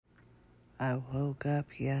I woke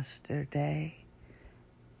up yesterday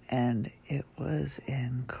and it was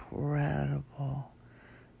incredible.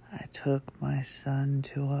 I took my son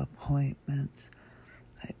to appointments.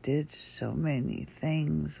 I did so many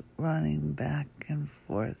things, running back and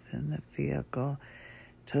forth in the vehicle.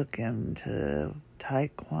 Took him to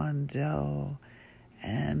Taekwondo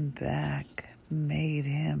and back, made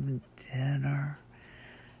him dinner.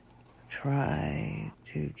 Try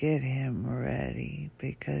to get him ready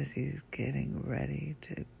because he's getting ready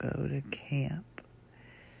to go to camp.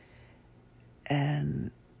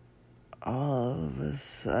 And all of a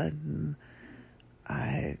sudden,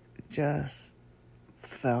 I just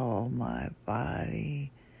felt my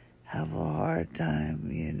body have a hard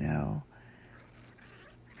time,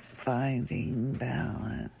 finding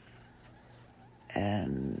balance.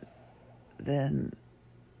 And then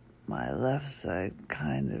my left side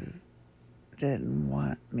kind of didn't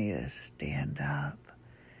want me to stand up,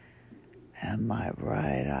 and my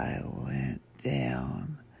right eye went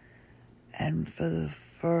down. And for the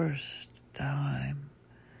first time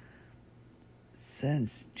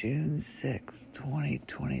since June 6,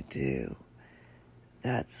 2022,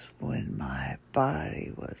 that's when my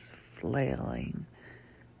body was flailing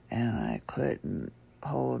and I couldn't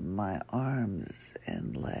hold my arms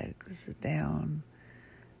and legs down,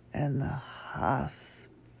 and the hospital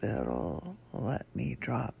let me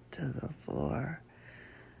drop to the floor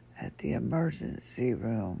at the emergency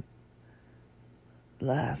room.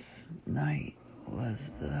 Last night was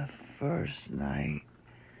the first night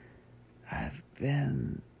I've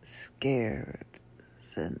been scared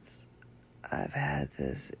since I've had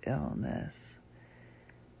this illness,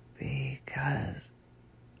 because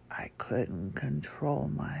I couldn't control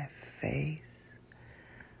my face.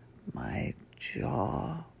 My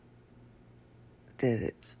jaw did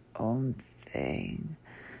its own thing,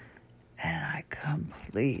 and I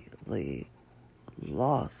completely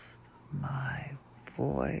lost my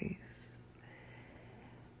voice.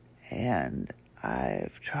 And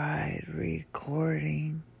I've tried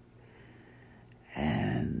recording,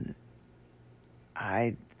 and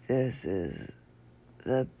this is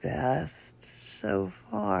the best so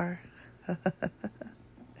far.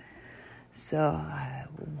 So I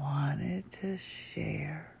wanted to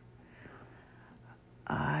share.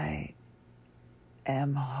 I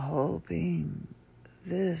am hoping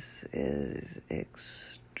this is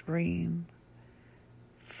extreme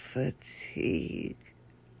fatigue,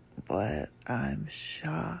 but I'm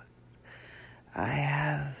shocked. I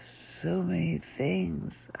have so many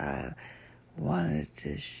things I wanted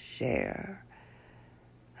to share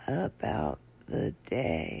about the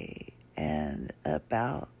day and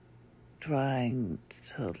about trying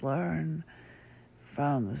to learn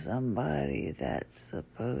from somebody that's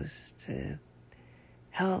supposed to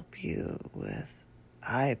help you with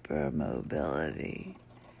hypermobility.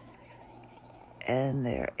 And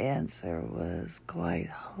their answer was quite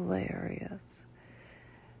hilarious.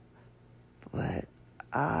 But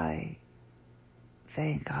I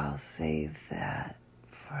think I'll save that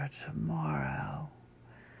for tomorrow.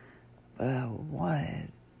 But I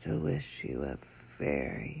wanted to wish you a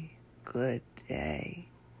very good day.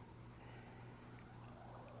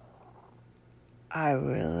 I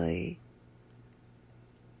really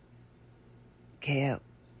can't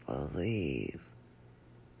believe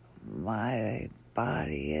my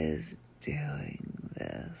body is doing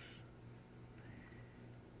this.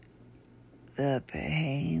 The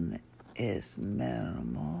pain is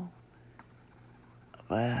minimal,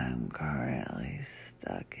 but I'm currently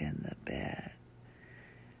stuck in the bed.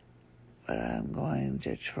 But I'm going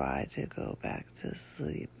to try to go back to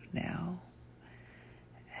sleep now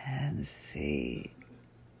and see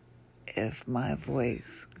if my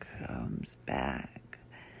voice comes back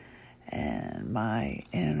and my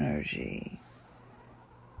energy,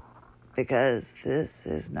 because this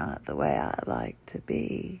is not the way I like to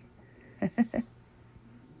be.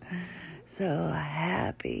 So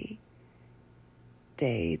happy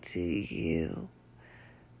day to you.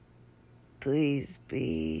 Please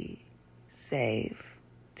be safe,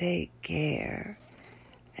 take care,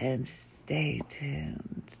 and stay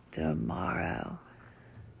tuned tomorrow.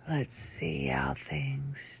 Let's see how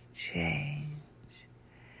things change.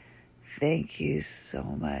 Thank you so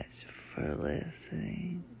much for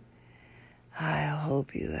listening. I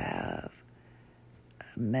hope you have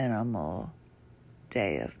a minimal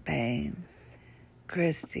day of pain.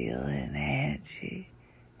 Christy and Angie,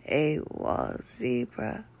 AWOL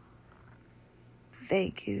Zebra.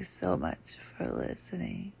 Thank you so much for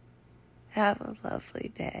listening. Have a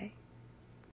lovely day.